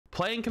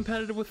Playing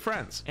competitive with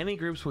friends. Any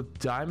groups with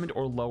diamond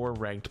or lower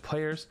ranked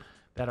players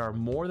that are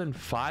more than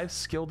 5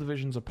 skill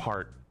divisions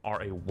apart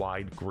are a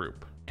wide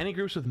group. Any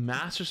groups with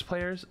Masters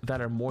players that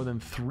are more than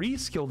 3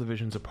 skill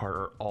divisions apart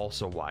are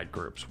also wide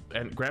groups.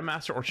 And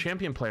Grandmaster or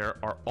Champion player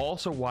are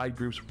also wide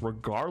groups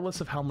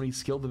regardless of how many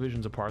skill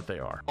divisions apart they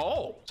are.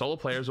 Oh! Solo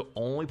players will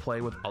only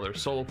play with other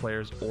solo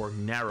players or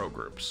narrow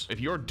groups. If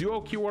you're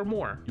duo queue or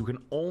more, you can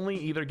only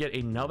either get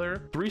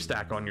another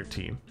 3-stack on your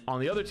team. On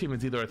the other team,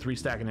 it's either a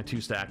 3-stack and a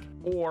 2-stack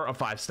or a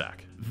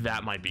 5-stack.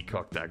 That might be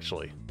cooked,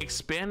 actually.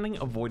 Expanding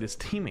Avoid as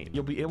Teammate.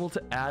 You'll be able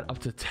to add up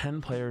to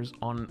 10 players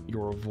on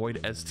your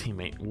Avoid as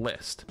Teammate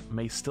list.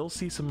 May still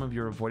see some of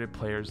your avoided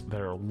players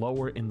that are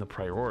lower in the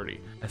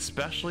priority,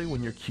 especially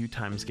when your queue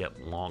times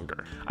get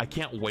longer. I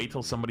can't wait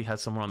till somebody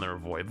has someone on their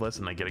avoid list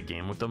and I get a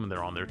game with them and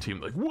they're on their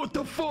team like, what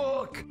the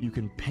fuck? You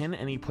can pin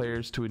any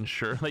players to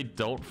ensure they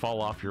don't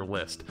fall off your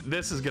list.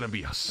 This is gonna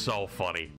be so funny.